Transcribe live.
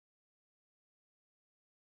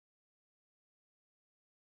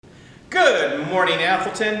Good morning,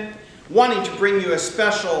 Atholton. Wanting to bring you a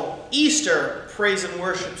special Easter praise and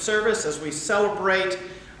worship service as we celebrate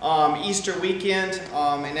Easter weekend.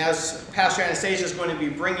 And as Pastor Anastacia is going to be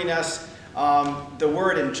bringing us the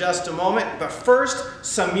word in just a moment. But first,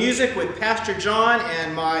 some music with Pastor John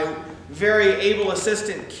and my very able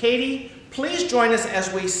assistant, Katie. Please join us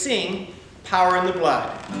as we sing Power in the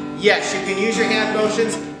Blood. Yes, you can use your hand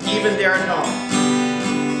motions even there at home.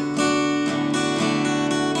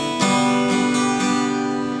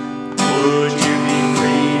 Would you be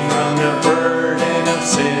free from the burden of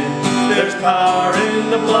sin? There's power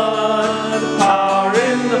in the blood, power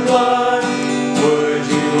in the blood. Would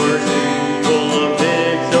you work evil of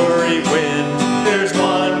victory win? There's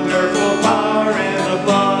wonderful power in the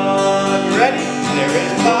blood. Ready? There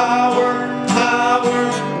is power, power,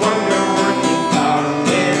 wonder-working power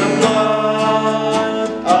in the blood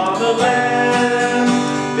of the Lamb.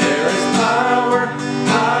 There is power,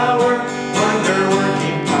 power,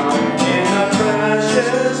 wonder-working power in the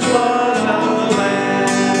precious blood of the Lamb.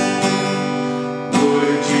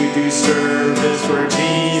 Would you do service for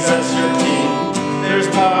Jesus your King? There's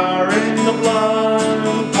power in the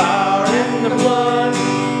blood, power in the blood.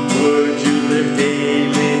 Would you live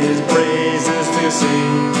daily his praises to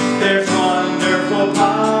sing? There's wonderful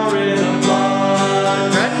power in the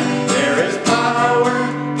blood. Ready? There is power,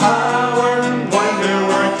 power,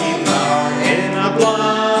 wonder-working power in the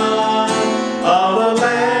blood of the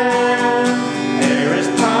Lamb. There is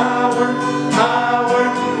power, power,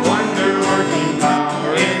 wonder-working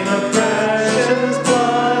power in the precious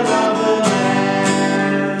blood of the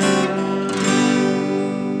Lamb.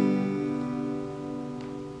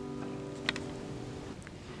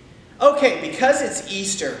 Okay, because it's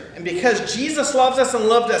Easter, and because Jesus loves us and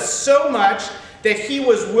loved us so much that he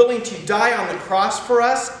was willing to die on the cross for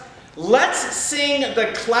us, let's sing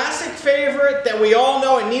the classic favorite that we all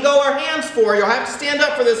know and need all our hands for. You'll have to stand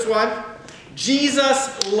up for this one.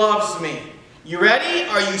 Jesus loves me. You ready?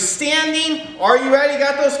 Are you standing? Are you ready?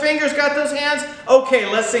 Got those fingers? Got those hands? Okay,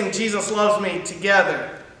 let's sing Jesus loves me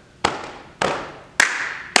together.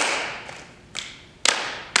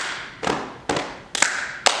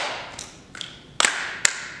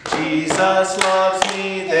 Jesus loves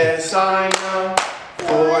me, this I know,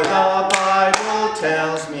 for the Bible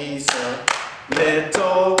tells me so.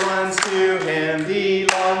 Little ones to him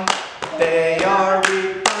belong, they are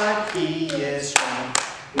weak but he is strong.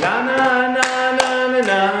 Na na na na na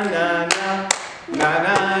na na na, na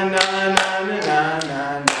na na na na na na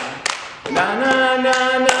na, na na na na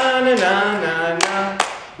na na na na,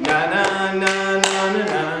 na na na na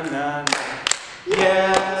na na na.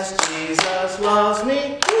 Yes, Jesus loves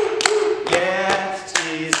me. Yes,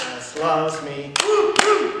 Jesus loves me.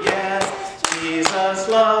 Yes, Jesus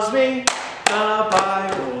loves me. The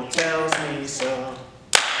Bible tells me so.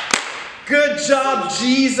 Good job,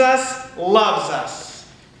 Jesus loves us.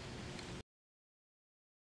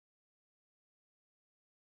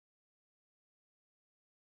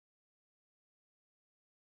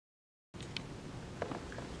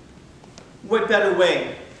 What better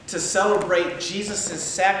way to celebrate Jesus'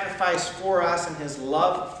 sacrifice for us and his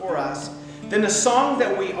love for us than a song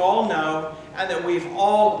that we all know and that we've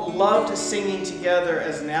all loved singing together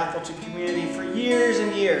as an Atholton community for years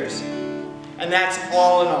and years. And that's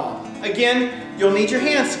All in All. Again, you'll need your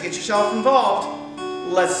hands to get yourself involved.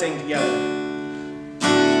 Let's sing together.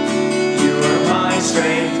 You are my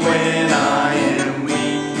strength when I am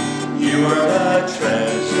weak. You are the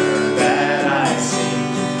treasure that I seek.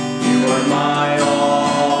 You are my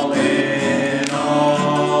all in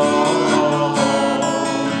all.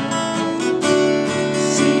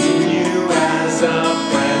 Seeking you as a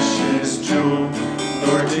precious jewel,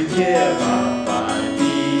 Lord, to give up I'd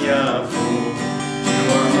be a fool. You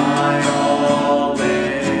are my all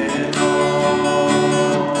in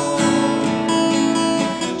all.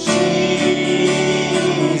 Jesus,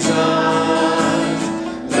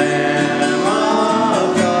 Lamb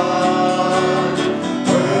of God,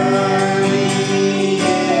 worthy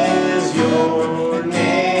is your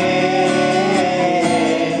name.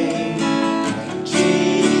 Jesus,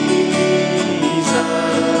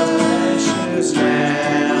 precious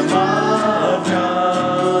Lamb of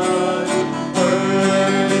God,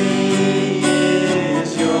 worthy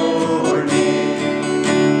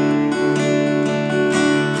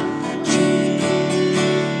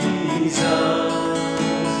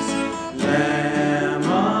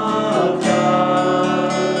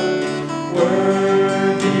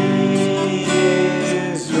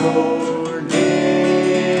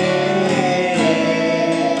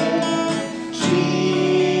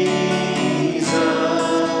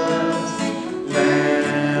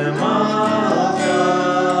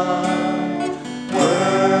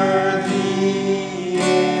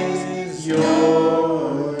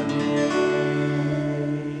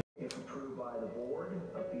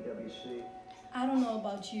I don't know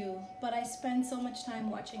about you, but I spend so much time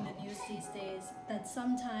watching the news these days that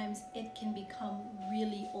sometimes it can become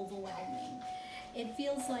really overwhelming. It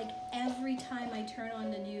feels like every time I turn on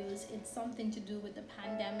the news, it's something to do with the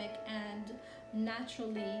pandemic, and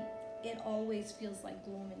naturally, it always feels like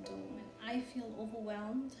gloom and doom. And I feel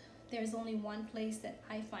overwhelmed. There's only one place that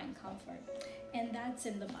I find comfort, and that's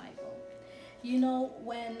in the Bible. You know,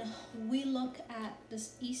 when we look at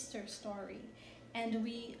this Easter story and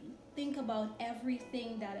we think about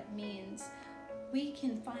everything that it means, we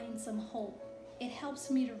can find some hope. It helps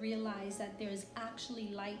me to realize that there is actually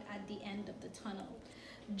light at the end of the tunnel.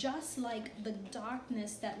 Just like the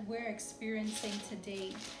darkness that we're experiencing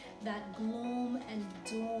today, that gloom and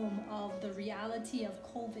doom of the reality of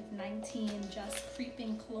COVID-19 just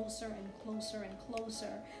creeping closer and closer and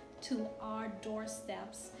closer to our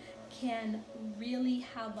doorsteps can really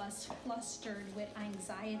have us flustered with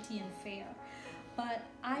anxiety and fear. But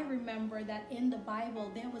I remember that in the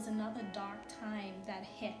Bible, there was another dark time that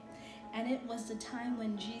hit. And it was the time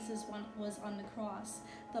when Jesus was on the cross.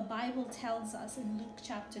 The Bible tells us in Luke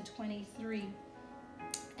chapter 23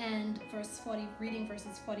 and verse 40, reading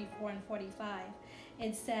verses 44 and 45,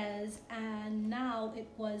 it says, "And now it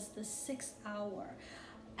was the 6th hour,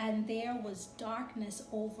 and there was darkness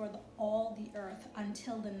over all the earth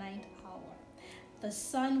until the 9th hour. The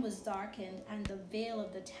sun was darkened, and the veil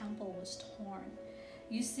of the temple was torn."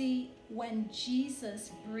 You see, when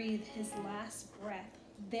Jesus breathed his last breath,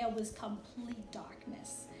 there was complete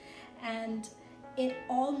darkness. And it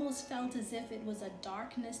almost felt as if it was a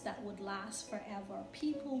darkness that would last forever.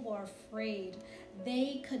 People were afraid.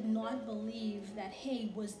 They could not believe that,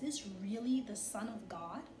 hey, was this really the Son of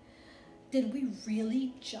God? Did we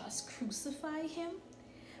really just crucify him?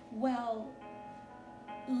 Well,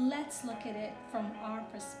 let's look at it from our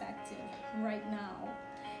perspective right now.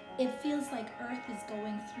 It feels like Earth is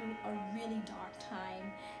going through a really dark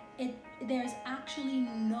time. There's actually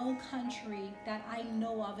no country that I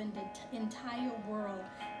know of in the entire world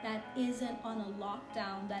that isn't on a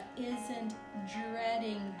lockdown, that isn't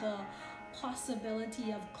dreading the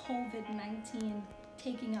possibility of COVID-19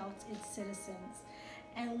 taking out its citizens.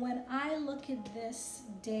 And when I look at this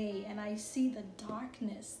day and I see the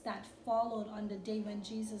darkness that followed on the day when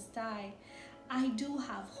Jesus died, I do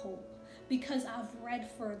have hope. Because I've read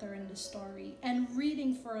further in the story, and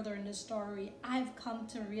reading further in the story, I've come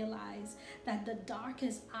to realize that the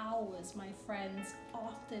darkest hours, my friends,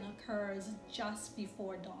 often occurs just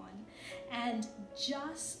before dawn. And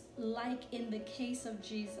just like in the case of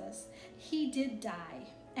Jesus, he did die.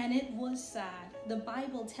 And it was sad. The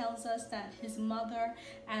Bible tells us that his mother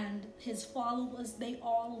and his followers, they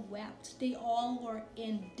all wept. They all were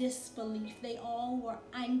in disbelief. They all were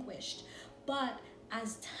anguished. But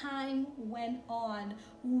as time went on,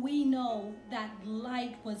 we know that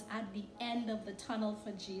light was at the end of the tunnel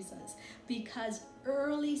for Jesus, because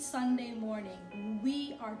early Sunday morning,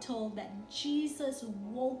 we are told that Jesus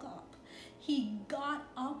woke up. He got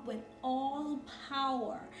up with all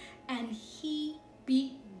power and he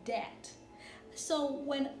beat death. So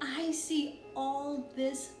when I see all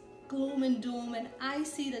this gloom and doom and I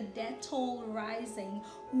see the death toll rising,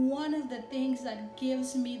 one of the things that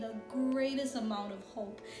gives me the greatest amount of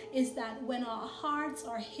hope is that when our hearts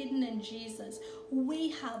are hidden in Jesus,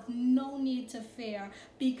 we have no need to fear,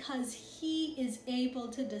 because he is able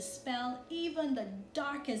to dispel even the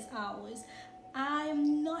darkest hours.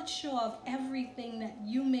 I'm not sure of everything that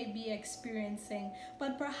you may be experiencing,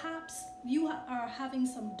 but perhaps you are having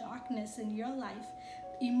some darkness in your life,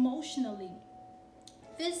 emotionally,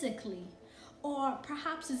 physically, or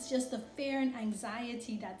perhaps it's just the fear and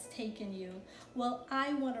anxiety that's taken you. Well,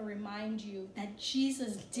 I want to remind you that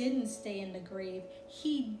Jesus didn't stay in the grave.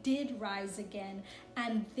 He did rise again,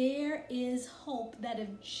 and there is hope that if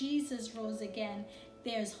Jesus rose again,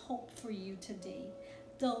 there's hope for you today.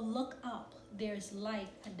 So look up, there's light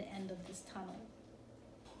at the end of this tunnel.